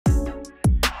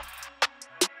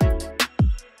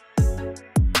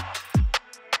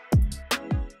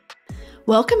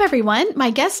Welcome, everyone. My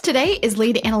guest today is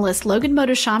Lead Analyst Logan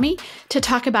Mohtashami to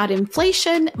talk about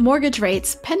inflation, mortgage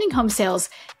rates, pending home sales,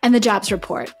 and the jobs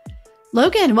report.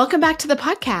 Logan, welcome back to the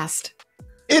podcast.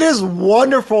 It is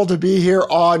wonderful to be here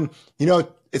on,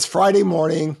 it's Friday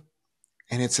morning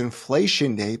and it's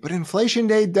inflation day, but inflation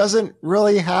day doesn't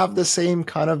really have the same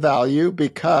kind of value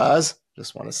because,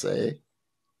 just want to say,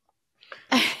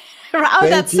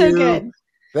 that's so good.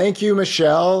 Thank you,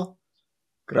 Michelle.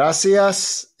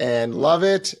 Gracias, and love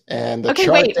it. And the okay,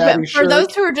 Chart wait, Daddy but for shirt.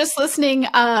 those who are just listening,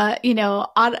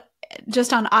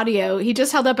 just on audio, he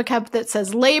just held up a cup that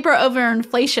says labor over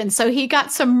inflation. So he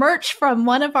got some merch from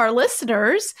one of our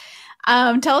listeners.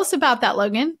 Tell us about that,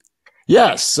 Logan.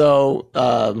 Yes. So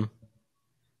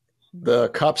the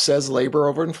cup says labor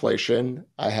over inflation.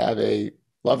 I have a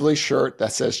lovely shirt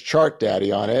that says Chart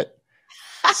Daddy on it.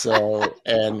 So,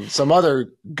 and some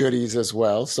other goodies as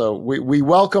well. So we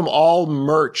welcome all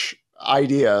merch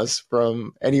ideas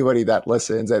from anybody that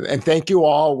listens. And thank you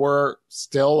all. We're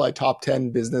still a top 10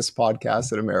 business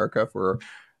podcast in America for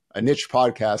a niche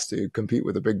podcast to compete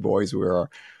with the big boys. We're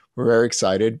very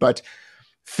excited, but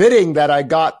fitting that I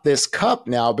got this cup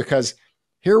now because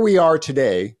here we are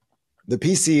today. The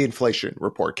PC inflation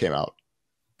report came out.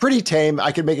 Pretty tame.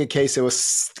 I could make a case it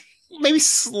was maybe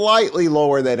slightly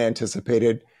lower than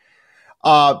anticipated.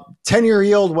 10-year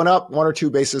yield went up 1 or 2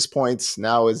 basis points,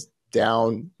 now is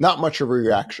down. Not much of a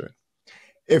reaction.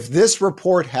 If this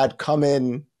report had come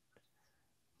in,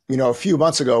 a few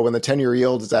months ago when the 10-year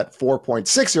yield is at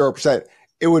 4.60%,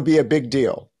 it would be a big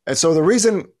deal. And so the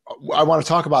reason I want to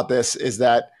talk about this is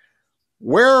that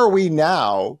where are we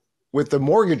now with the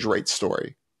mortgage rate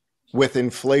story, with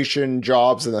inflation,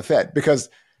 jobs, and the Fed? Because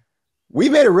we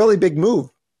made a really big move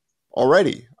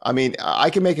already. I mean, I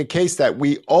can make a case that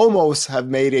we almost have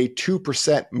made a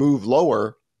 2% move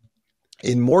lower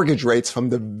in mortgage rates from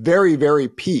the very, very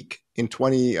peak in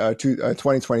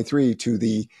 2023 to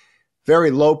the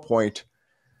very low point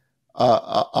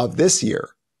of this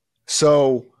year.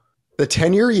 So the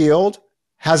 10-year yield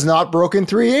has not broken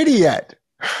 380 yet,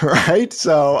 right?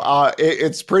 So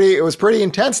it was pretty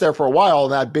intense there for a while.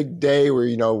 And that big day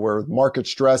where market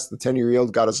stress, the 10-year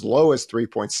yield got as low as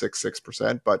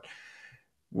 3.66%, but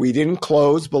we didn't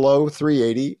close below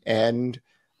 380. And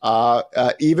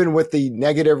even with the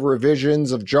negative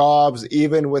revisions of jobs,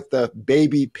 even with the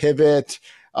baby pivot,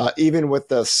 even with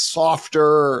the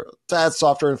softer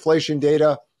inflation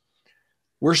data,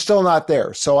 we're still not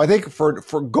there. So I think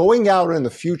for going out in the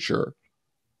future,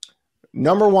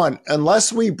 number one,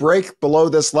 unless we break below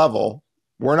this level,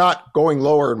 we're not going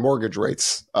lower in mortgage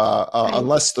rates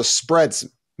unless the spreads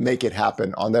make it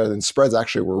happen on there. And spreads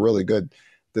actually were really good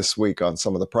this week on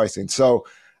some of the pricing. So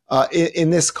in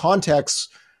this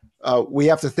context, we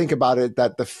have to think about it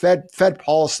that the Fed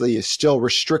policy is still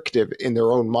restrictive in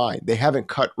their own mind. They haven't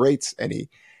cut rates any.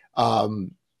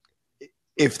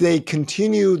 If they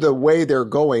continue the way they're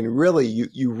going, really,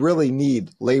 you really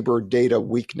need labor data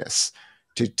weakness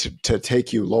to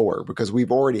take you lower because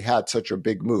we've already had such a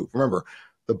big move. Remember,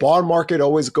 the bond market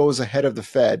always goes ahead of the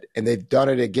Fed, and they've done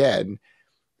it again.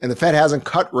 And the Fed hasn't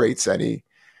cut rates any.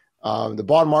 The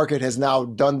bond market has now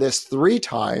done this 3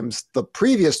 times. The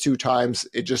previous 2 times,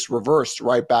 it just reversed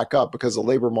right back up because the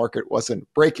labor market wasn't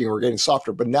breaking or getting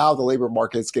softer. But now the labor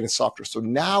market is getting softer. So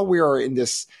now we are in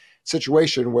this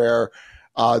situation where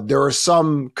there is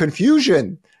some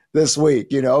confusion this week.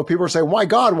 People are saying, my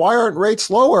God, why aren't rates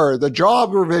lower? The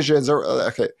job revisions are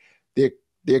okay. The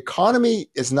economy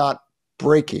is not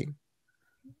breaking,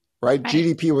 right?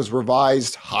 GDP was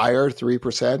revised higher,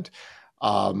 3%.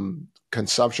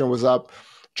 Consumption was up.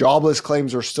 Jobless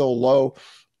claims are still low.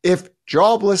 If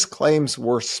jobless claims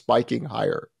were spiking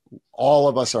higher, all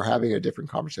of us are having a different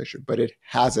conversation, but it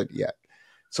hasn't yet.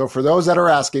 So for those that are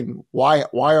asking, why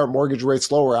are mortgage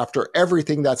rates lower after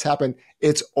everything that's happened,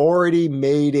 it's already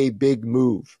made a big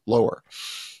move lower,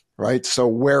 right? So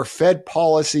where Fed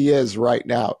policy is right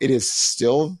now, it is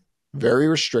still very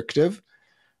restrictive,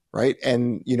 right?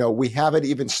 And, we haven't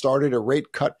even started a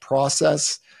rate cut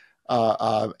process.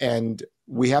 And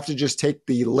we have to just take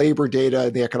the labor data,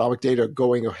 the economic data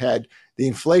going ahead. The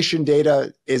inflation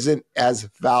data isn't as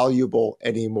valuable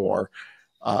anymore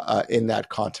in that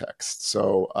context.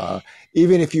 So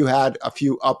even if you had a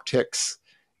few upticks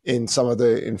in some of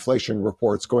the inflation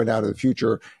reports going out of the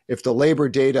future, if the labor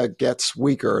data gets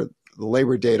weaker, the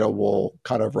labor data will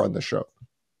kind of run the show.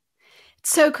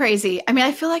 So crazy. I mean,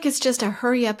 I feel like it's just a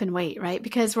hurry up and wait, right?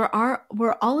 Because we're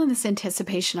all in this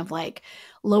anticipation of like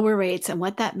lower rates and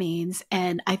what that means.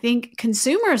 And I think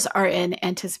consumers are in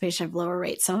anticipation of lower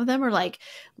rates. Some of them are like,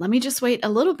 let me just wait a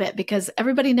little bit because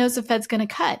everybody knows the Fed's going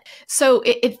to cut. So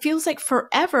it feels like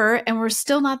forever and we're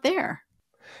still not there.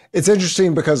 It's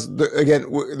interesting because again,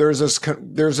 there's this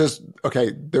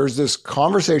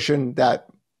conversation that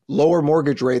lower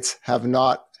mortgage rates have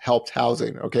not helped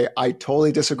housing. Okay, I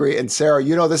totally disagree. And Sarah,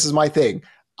 this is my thing.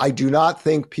 I do not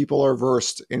think people are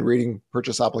versed in reading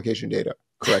purchase application data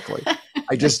correctly.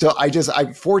 I just don't.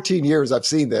 I 14 years I've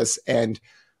seen this, and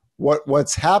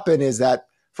what's happened is that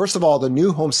first of all, the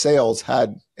new home sales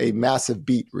had a massive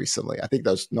beat recently. I think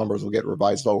those numbers will get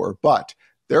revised lower, but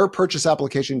their purchase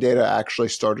application data actually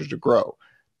started to grow.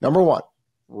 Number one,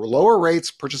 lower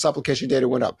rates, purchase application data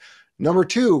went up. Number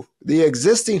two, the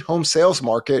existing home sales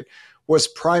market was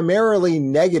primarily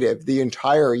negative the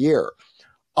entire year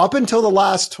up until the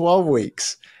last 12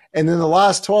 weeks. And in the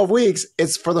last 12 weeks,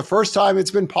 it's for the first time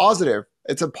it's been positive.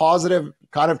 It's a positive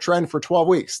kind of trend for 12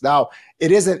 weeks. Now,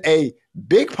 it isn't a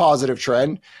big positive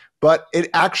trend, but it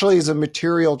actually is a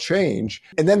material change.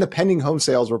 And then the pending home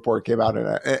sales report came out,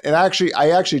 and I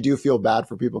actually do feel bad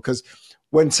for people because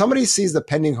when somebody sees the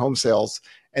pending home sales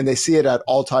and they see it at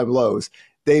all-time lows,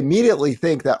 they immediately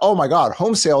think that, oh my God,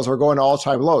 home sales are going to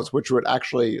all-time lows, which would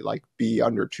actually like be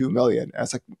under 2 million. And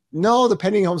it's like, no, the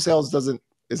pending home sales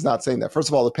is not saying that. First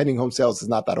of all, the pending home sales is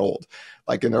not that old.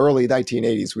 Like in the early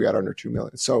 1980s, we had under 2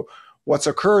 million. So what's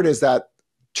occurred is that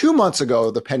 2 months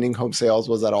ago, the pending home sales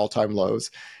was at all-time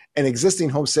lows, and existing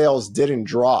home sales didn't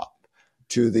drop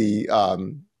to the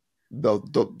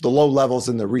low levels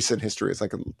in the recent history. It's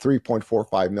like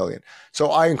 3.45 million.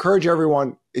 So I encourage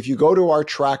everyone, if you go to our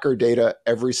tracker data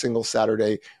every single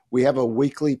Saturday, we have a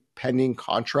weekly pending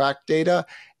contract data,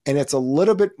 and it's a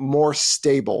little bit more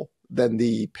stable than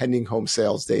the pending home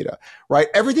sales data, right?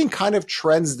 Everything kind of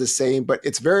trends the same, but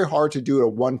it's very hard to do a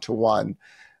one-to-one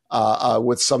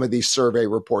with some of these survey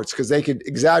reports because they could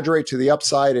exaggerate to the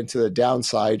upside and to the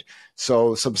downside.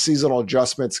 So some seasonal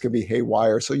adjustments can be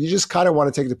haywire. So you just kind of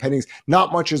want to take the pendings.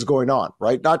 Not much is going on,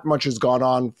 right? Not much has gone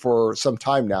on for some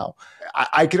time now.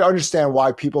 I could understand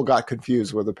why people got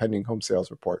confused with the pending home sales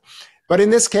report. But in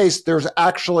this case, there's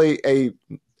actually a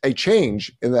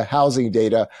change in the housing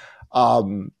data.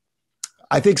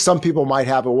 I think some people might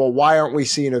have it. Well, why aren't we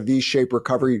seeing a V-shaped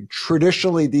recovery?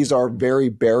 Traditionally, these are very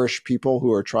bearish people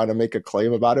who are trying to make a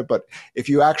claim about it. But if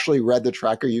you actually read the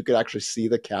tracker, you could actually see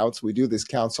the counts. We do these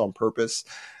counts on purpose.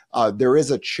 There is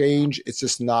a change. It's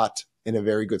just not in a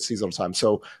very good seasonal time.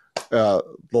 So the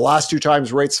last 2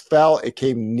 times rates fell, it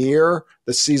came near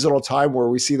the seasonal time where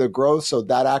we see the growth. So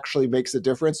that actually makes a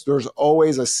difference. There's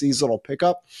always a seasonal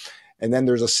pickup, and then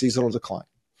there's a seasonal decline.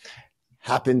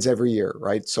 Happens every year,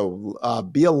 right? So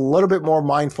be a little bit more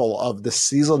mindful of the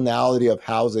seasonality of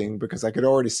housing because I could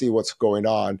already see what's going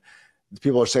on.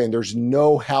 People are saying there's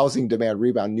no housing demand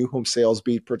rebound. New home sales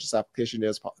beat purchase application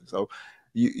data. So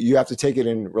you have to take it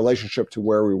in relationship to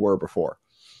where we were before.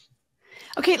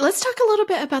 Okay, let's talk a little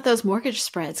bit about those mortgage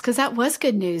spreads because that was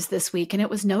good news this week and it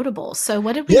was notable. So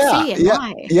what did we see and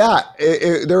why? Yeah,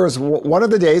 there was one of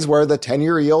the days where the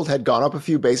 10-year yield had gone up a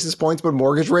few basis points, but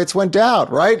mortgage rates went down,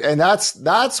 right? And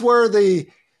that's where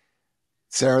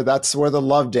that's where the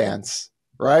love dance,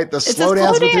 right? The slow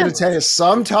dance between the 10 is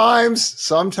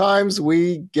sometimes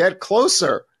we get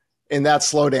closer in that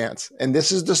slow dance. And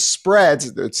this is the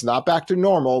spreads. It's not back to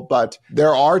normal, but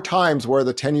there are times where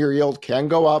the 10-year yield can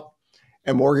go up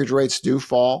and mortgage rates do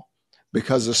fall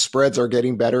because the spreads are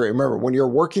getting better. And remember, when you're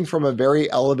working from a very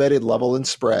elevated level in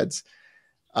spreads,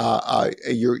 once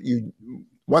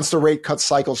the rate cut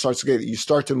cycle starts to you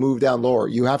start to move down lower.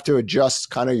 You have to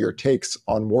adjust kind of your takes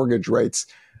on mortgage rates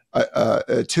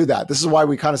to that. This is why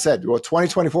we kind of said, well,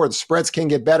 2024, the spreads can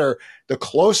get better. The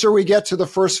closer we get to the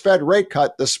first Fed rate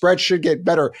cut, the spread should get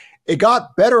better. It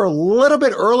got better a little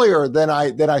bit earlier than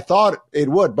I thought it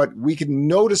would, but we can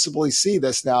noticeably see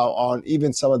this now on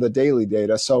even some of the daily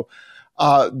data. So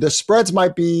the spreads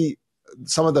might be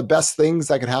some of the best things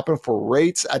that could happen for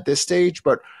rates at this stage,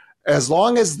 but as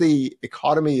long as the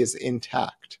economy is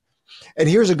intact. And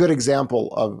here's a good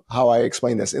example of how I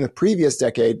explain this. In the previous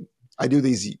decade, I do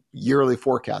these yearly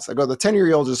forecasts. I go, the 10-year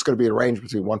yield is just going to be a range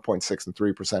between 1.6 and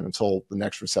 3% until the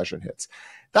next recession hits.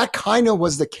 That kind of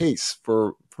was the case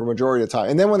for majority of the time.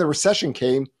 And then when the recession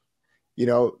came,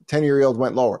 10-year yield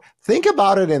went lower. Think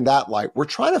about it in that light. We're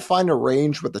trying to find a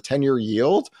range with the 10-year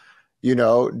yield,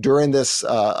 during this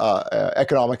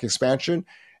economic expansion.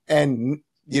 And,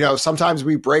 sometimes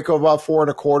we break above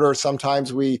 4.25.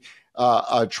 Sometimes we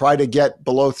try to get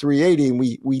below 380.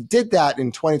 And we did that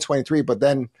in 2023, but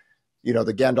then, the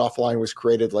Gandalf line was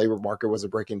created, labor market was a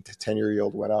breaking, 10-year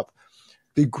yield went up.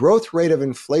 The growth rate of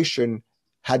inflation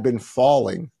had been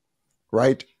falling,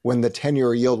 right, when the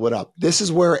 10-year yield went up. This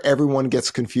is where everyone gets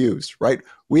confused, right?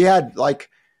 We had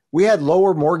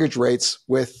lower mortgage rates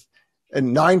with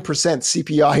and 9%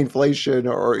 CPI inflation,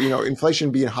 or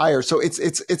inflation being higher. So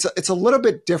it's a little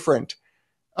bit different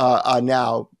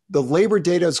now. The labor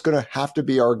data is going to have to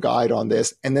be our guide on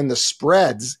this, and then the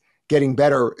spreads getting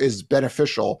better is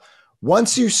beneficial.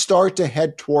 Once you start to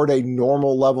head toward a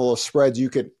normal level of spreads, you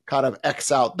can kind of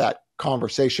X out that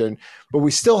conversation, but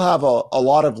we still have a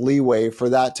lot of leeway for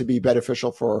that to be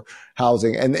beneficial for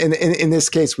housing. And in this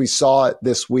case, we saw it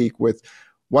this week with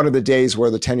one of the days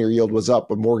where the 10-year yield was up,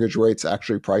 but mortgage rates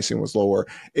actually pricing was lower.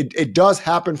 It does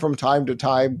happen from time to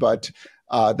time, but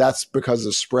that's because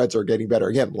the spreads are getting better.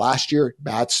 Again, last year,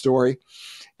 bad story.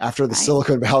 After the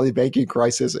Silicon Valley banking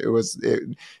crisis,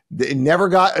 it never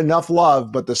got enough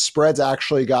love, but the spreads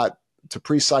actually got to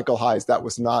pre-cycle highs. That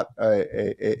was not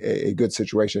a good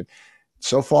situation.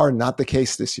 So far, not the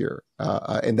case this year,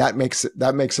 and that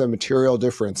makes a material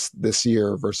difference this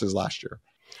year versus last year.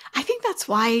 I think that's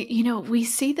why, we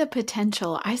see the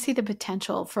potential. I see the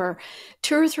potential for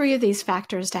 2 or 3 of these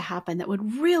factors to happen that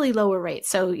would really lower rates.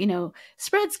 So,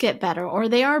 spreads get better, or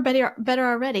they are better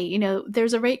already.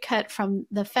 There's a rate cut from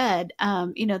the Fed.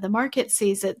 The market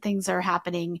sees that things are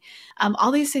happening.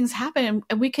 All these things happen,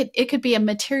 and it could be a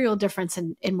material difference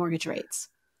in mortgage rates.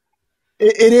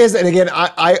 It is. And again,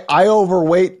 I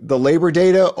overweight the labor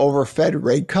data over Fed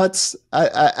rate cuts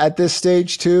at this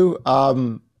stage too.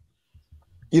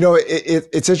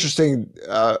 It's interesting.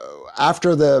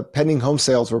 After the pending home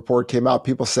sales report came out,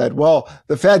 people said, well,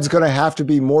 the Fed's going to have to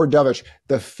be more dovish.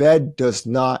 The Fed does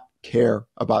not care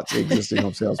about the existing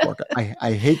home sales market.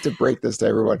 I hate to break this to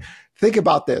everyone. Think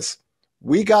about this.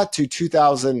 We got to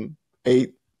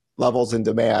 2008 levels in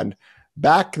demand.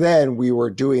 Back then, we were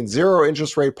doing zero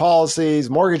interest rate policies,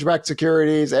 mortgage-backed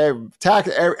securities,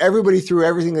 everybody threw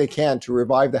everything they can to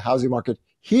revive the housing market.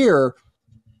 Here,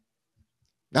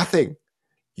 nothing.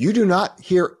 You do not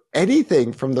hear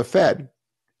anything from the Fed.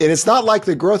 And it's not like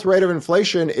the growth rate of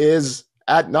inflation is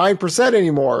at 9%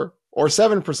 anymore, or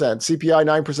 7%, CPI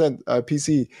 9%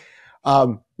 PC.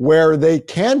 Where they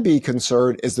can be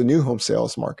concerned is the new home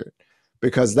sales market,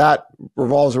 because that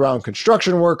revolves around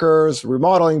construction workers,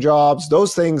 remodeling jobs.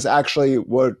 Those things actually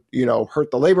would,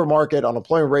 hurt the labor market.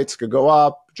 Unemployment rates could go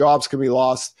up, jobs could be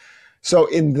lost. So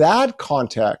in that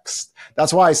context,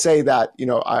 that's why I say that,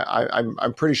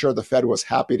 I'm pretty sure the Fed was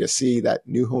happy to see that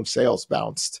new home sales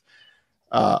bounced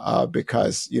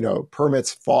because,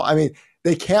 permits fall. I mean,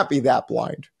 they can't be that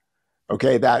blind.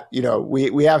 Okay, that,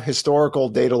 we have historical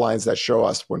data lines that show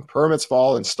us when permits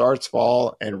fall and starts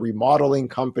fall, and remodeling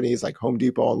companies like Home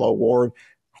Depot and Lowe Warren,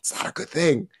 that's not a good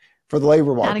thing for the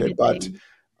labor market. But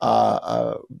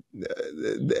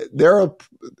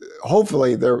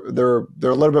hopefully they're a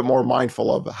little bit more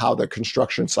mindful of how the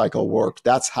construction cycle works.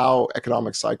 That's how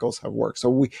economic cycles have worked. So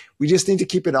we just need to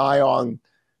keep an eye on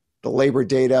the labor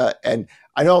data. And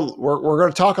I know we're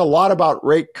going to talk a lot about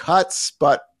rate cuts,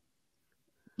 but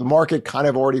the market kind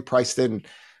of already priced in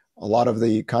a lot of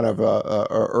the kind of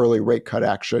early rate cut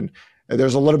action. And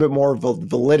there's a little bit more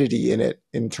validity in it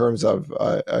in terms of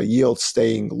yield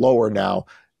staying lower now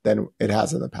than it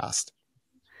has in the past.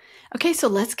 Okay, so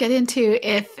let's get into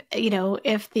if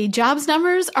the jobs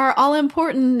numbers are all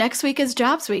important. Next week is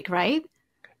Jobs Week, right?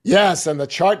 Yes, and the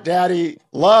chart daddy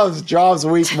loves Jobs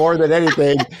Week more than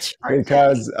anything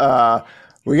because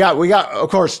we got of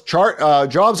course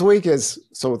Jobs Week is,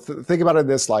 so think about it in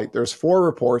this light. There's 4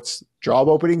 reports: job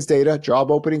openings data, job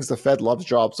openings. The Fed loves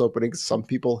jobs openings. Some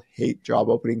people hate job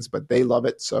openings, but they love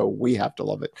it, so we have to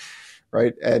love it.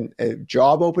 Right. And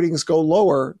job openings go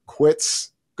lower,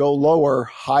 quits go lower,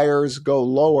 hires go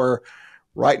lower.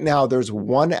 Right now, there's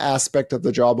one aspect of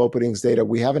the job openings data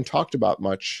we haven't talked about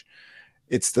much.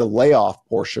 It's the layoff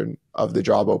portion of the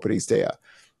job openings data.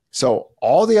 So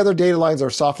all the other data lines are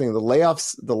softening. The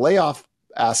layoff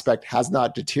aspect has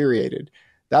not deteriorated.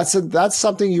 That's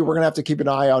something we're going to have to keep an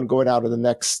eye on going out in the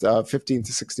next 15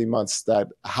 to 16 months. That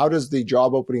how does the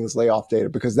job openings layoff data,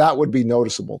 because that would be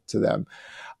noticeable to them.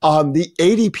 The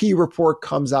ADP report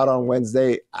comes out on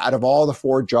Wednesday. Out of all the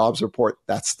 4 jobs report,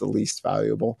 that's the least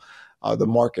valuable. The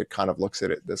market kind of looks at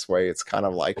it this way. It's kind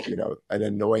of like, an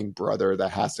annoying brother that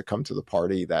has to come to the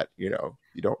party that, you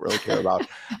don't really care about.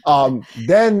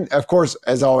 Then, of course,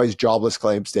 as always, jobless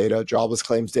claims data. Jobless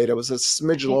claims data was a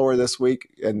smidge lower this week.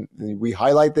 And we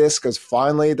highlight this because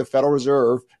finally the Federal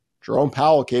Reserve, Jerome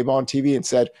Powell, came on TV and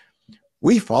said,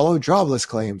 we follow jobless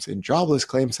claims, and jobless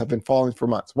claims have been falling for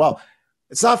months. Well,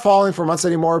 it's not falling for months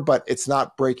anymore, but it's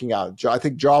not breaking out. I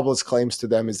think jobless claims to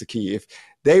them is the key. If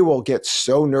they will get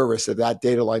so nervous that that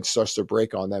data line starts to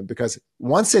break on them, because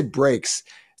once it breaks,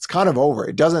 it's kind of over.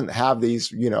 It doesn't have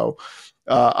these,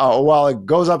 while it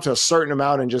goes up to a certain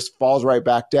amount and just falls right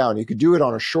back down. You could do it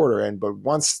on a shorter end, but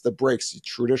once the breaks,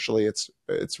 traditionally it's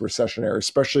recessionary,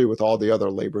 especially with all the other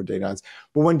Labor Day nines.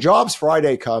 But when Jobs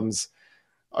Friday comes,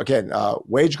 again,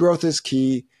 wage growth is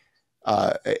key.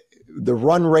 The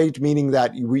run rate, meaning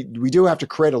that we do have to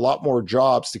create a lot more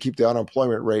jobs to keep the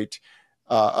unemployment rate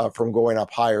from going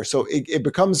up higher. So it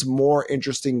becomes more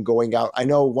interesting going out. I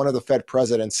know one of the Fed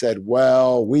presidents said,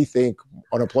 well, we think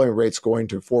unemployment rate's going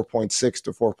to 4.6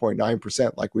 to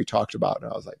 4.9%, like we talked about.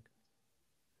 And I was like,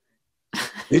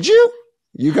 did you?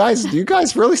 Do you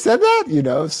guys really said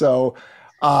that? So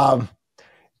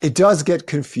it does get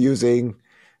confusing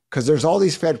because there's all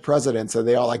these Fed presidents and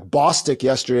they all, like Bostic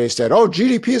yesterday said, oh,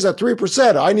 GDP is at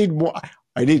 3%. I need more.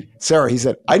 Sarah, he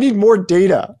said, I need more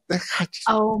data.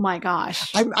 Oh my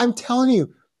gosh. I'm telling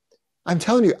you, I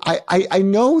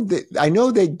know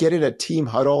they get in a team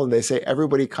huddle and they say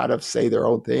everybody kind of say their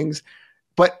own things,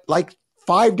 but like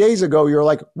 5 days ago, you're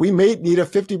like, we may need a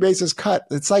 50 basis cut.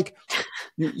 It's like,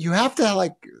 you have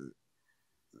to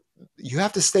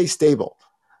stay stable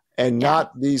and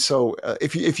not be so,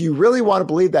 if you really want to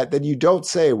believe that, then you don't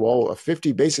say, well, a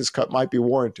 50 basis cut might be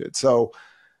warranted. So,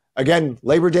 again,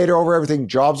 labor data over everything.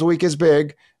 Jobs week is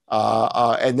big.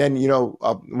 And then,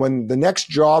 when the next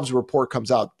jobs report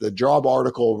comes out, the job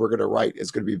article we're going to write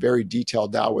is going to be very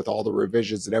detailed now with all the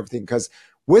revisions and everything. Because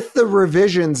with the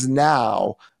revisions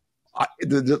now,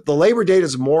 the labor data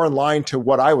is more in line to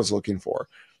what I was looking for.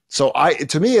 So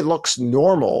to me, it looks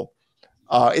normal.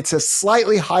 It's a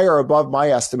slightly higher above my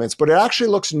estimates, but it actually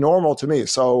looks normal to me.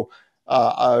 So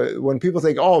when people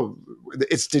think, oh,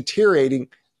 it's deteriorating,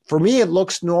 for me, it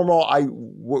looks normal.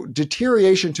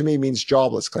 Deterioration to me means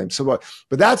jobless claims. So,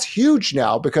 but that's huge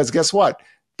now because guess what?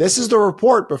 This is the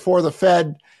report before the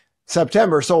Fed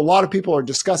September. So a lot of people are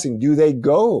discussing, do they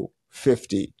go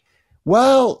 50?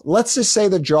 Well, let's just say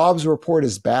the jobs report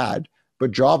is bad,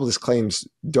 but jobless claims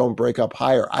don't break up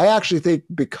higher. I actually think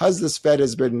because this Fed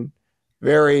has been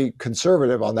very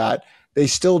conservative on that, they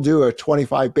still do a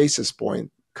 25 basis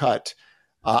point cut.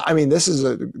 This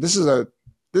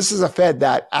is a Fed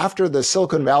that after the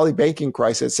Silicon Valley banking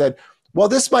crisis said, well,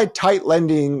 this might tight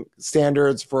lending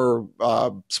standards for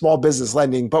small business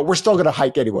lending, but we're still going to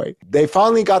hike anyway. They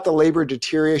finally got the labor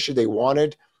deterioration they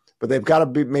wanted, but they've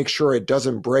got to make sure it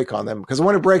doesn't break on them. Because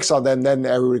when it breaks on them, then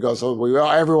everybody goes, oh,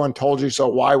 everyone told you so.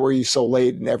 Why were you so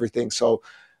late and everything? So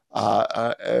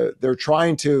they're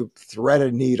trying to thread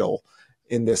a needle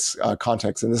in this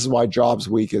context. And this is why Jobs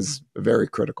Week is very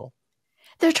critical.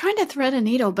 They're trying to thread a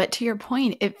needle, but to your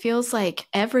point, it feels like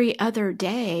every other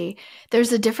day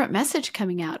there's a different message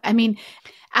coming out. I mean,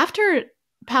 after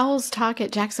Powell's talk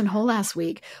at Jackson Hole last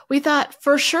week, we thought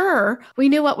for sure we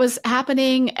knew what was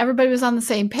happening. Everybody was on the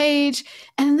same page.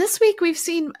 And this week we've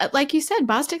seen, like you said,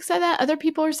 Bostic said that, other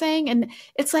people are saying, and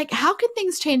it's like, how could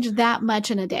things change that much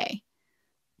in a day?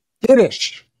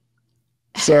 Skittish,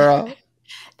 Sarah.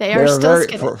 They're still very,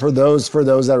 skittish. for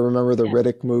those that remember the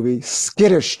Riddick movie,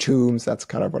 skittish tombs. That's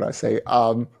kind of what I say.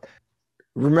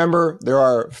 Remember, there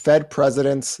are Fed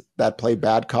presidents that play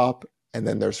bad cop, and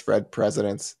then there's Fed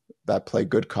presidents that play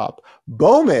good cop.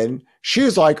 Bowman,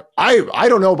 she's like, I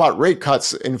don't know about rate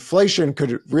cuts. Inflation could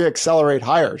reaccelerate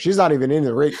higher. She's not even in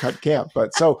the rate cut camp.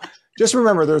 But so just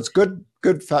remember, there's good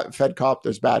Fed cop,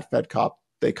 there's bad Fed cop.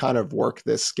 They kind of work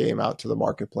this game out to the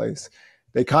marketplace.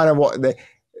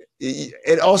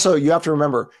 It also, you have to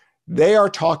remember, they are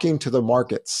talking to the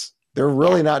markets. They're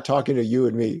really not talking to you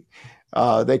and me.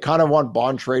 They kind of want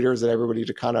bond traders and everybody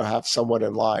to kind of have someone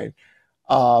in line.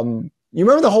 You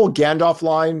remember the whole Gandalf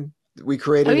line we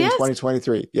created in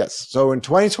 2023? Yes. So in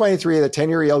 2023, the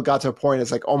 10-year yield got to a point,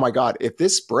 it's like, oh my God, if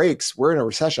this breaks, we're in a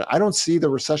recession. I don't see the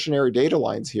recessionary data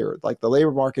lines here. Like the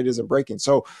labor market isn't breaking.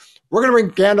 So we're going to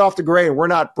bring Gandalf to gray and we're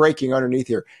not breaking underneath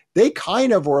here. They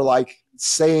kind of were like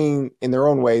saying in their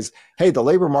own ways, hey, the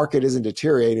labor market isn't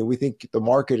deteriorating. We think the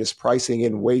market is pricing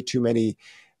in way too many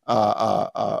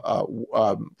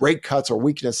rate cuts or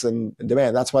weakness in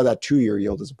demand. That's why that 2-year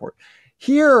yield is important.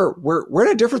 Here, we're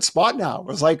in a different spot now.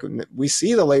 It's like we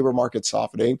see the labor market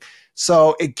softening.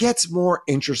 So it gets more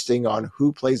interesting on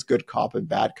who plays good cop and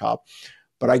bad cop.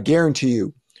 But I guarantee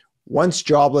you, once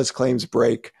jobless claims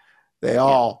break, they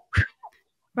all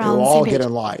get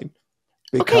in line.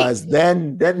 Because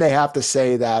then they have to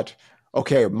say that,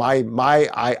 okay,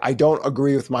 I don't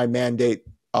agree with my mandate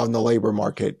on the labor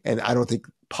market. And I don't think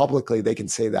publicly they can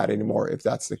say that anymore if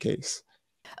that's the case.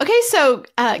 Okay, so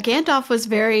Gandalf was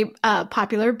very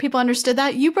popular. People understood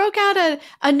that. You broke out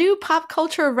a new pop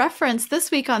culture reference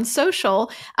this week on social.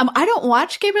 I don't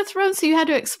watch Game of Thrones, so you had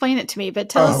to explain it to me. But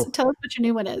tell us what your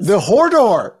new one is. The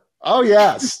Hodor. Oh,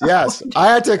 yes, yes. I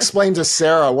had to explain to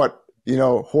Sarah what,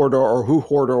 Hoarder or who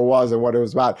Hoarder was and what it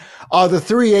was about. The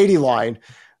 380 line.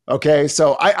 Okay,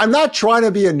 so I'm not trying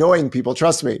to be annoying people.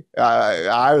 Trust me,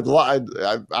 I'd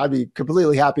be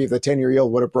completely happy if the 10-year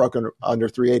yield would have broken under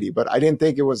 380, but I didn't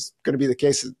think it was going to be the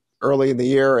case early in the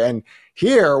year. And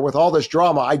here, with all this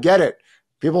drama, I get it.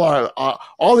 People are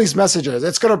all these messages.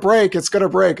 It's going to break. It's going to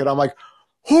break, and I'm like,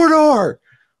 Hoarder,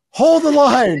 hold the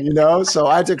line. So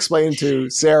I had to explain to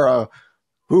Sarah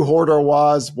who Hoarder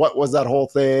was, what was that whole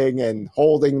thing, and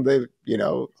holding the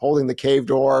cave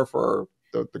door for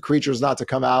the creatures not to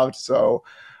come out. So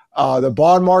the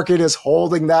bond market is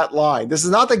holding that line. This is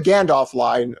not the Gandalf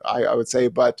line, I would say,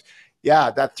 but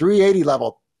yeah, that 380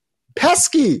 level,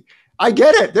 pesky. I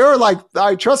get it. They were like,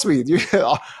 trust me.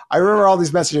 I remember all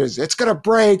these messages. It's going to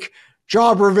break,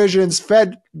 job revisions,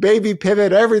 Fed, baby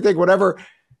pivot, everything, whatever.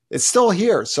 It's still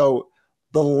here. So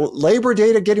the labor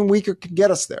data getting weaker can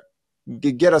get us there.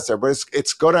 But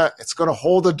it's gonna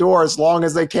hold the door as long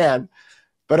as they can.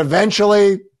 But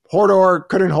eventually, Hoarder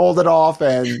couldn't hold it off,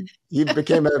 and he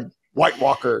became a White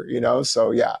Walker,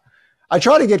 So yeah, I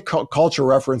try to get culture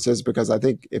references because I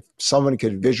think if someone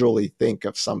could visually think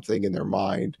of something in their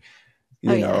mind,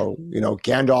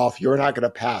 Gandalf, you're not going to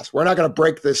pass. We're not going to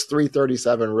break this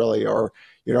 337 really, or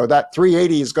that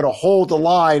 380 is going to hold the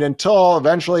line until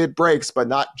eventually it breaks, but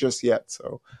not just yet.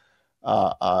 So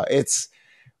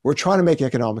we're trying to make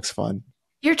economics fun.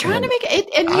 You're trying to make it,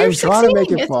 and you're trying to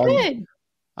make it it's fun. Good.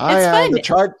 I am the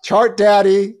chart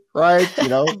daddy, right?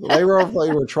 Labor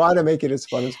overlay. We're trying to make it as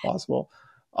fun as possible.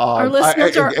 Our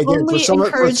listeners are only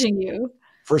encouraging you.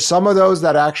 For some of those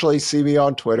that actually see me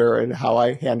on Twitter and how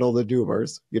I handle the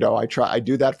doomers, I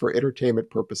do that for entertainment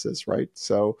purposes, right?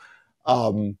 So,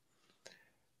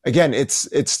 again, it's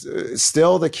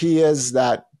still the key is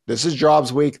that this is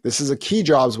jobs week. This is a key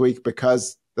jobs week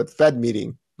because the Fed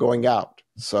meeting going out.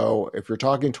 So if you're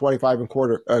talking 25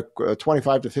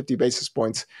 to 50 basis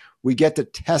points, we get to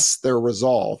test their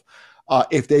resolve.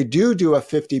 If they do a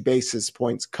 50 basis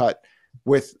points cut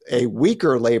with a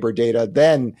weaker labor data,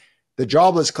 then the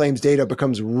jobless claims data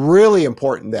becomes really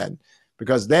important then,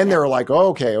 because then they're like,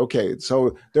 okay.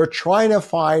 So they're trying to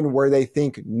find where they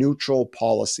think neutral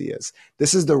policy is.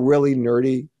 This is the really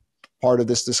nerdy part of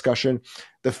this discussion.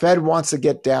 The Fed wants to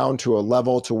get down to a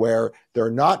level to where they're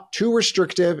not too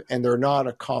restrictive and they're not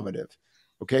accommodative.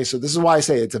 Okay, so this is why I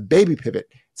say it's a baby pivot.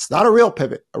 It's not a real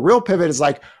pivot. A real pivot is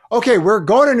like, okay, we're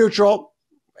going to neutral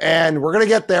and we're going to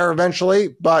get there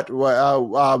eventually, but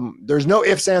there's no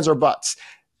ifs, ands, or buts.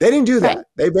 They didn't do that. Right.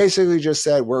 They basically just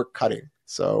said we're cutting.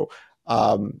 So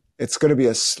it's going to be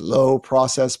a slow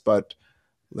process, but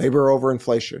labor over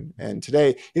inflation. And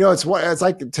today, it's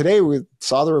like today we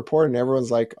saw the report and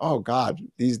everyone's like, oh God,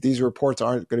 these reports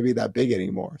aren't going to be that big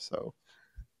anymore.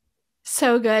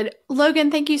 So good.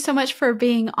 Logan, thank you so much for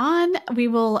being on. We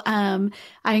will, I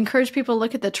encourage people to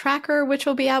look at the tracker, which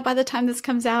will be out by the time this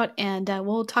comes out, and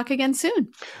we'll talk again soon.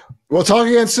 We'll talk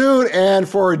again soon. And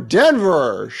for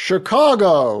Denver,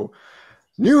 Chicago,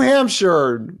 New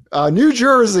Hampshire, New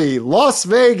Jersey, Las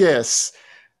Vegas,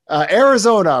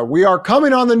 Arizona, we are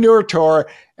coming on the Newer Tour,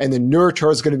 and the Newer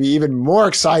Tour is going to be even more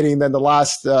exciting than the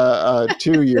last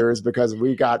 2 years because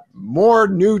we got more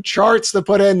new charts to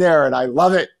put in there, and I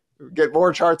love it. Get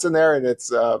more charts in there, and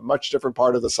it's a much different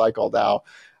part of the cycle now.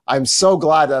 I'm so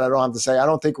glad that I don't have to say, I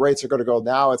don't think rates are going to go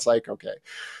now. It's like, okay,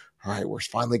 all right, we're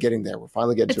finally getting there. We're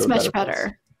finally getting to a better place. It's much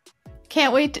better.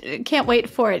 Can't wait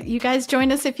for it. You guys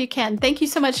join us if you can. Thank you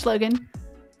so much, Logan.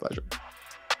 Pleasure.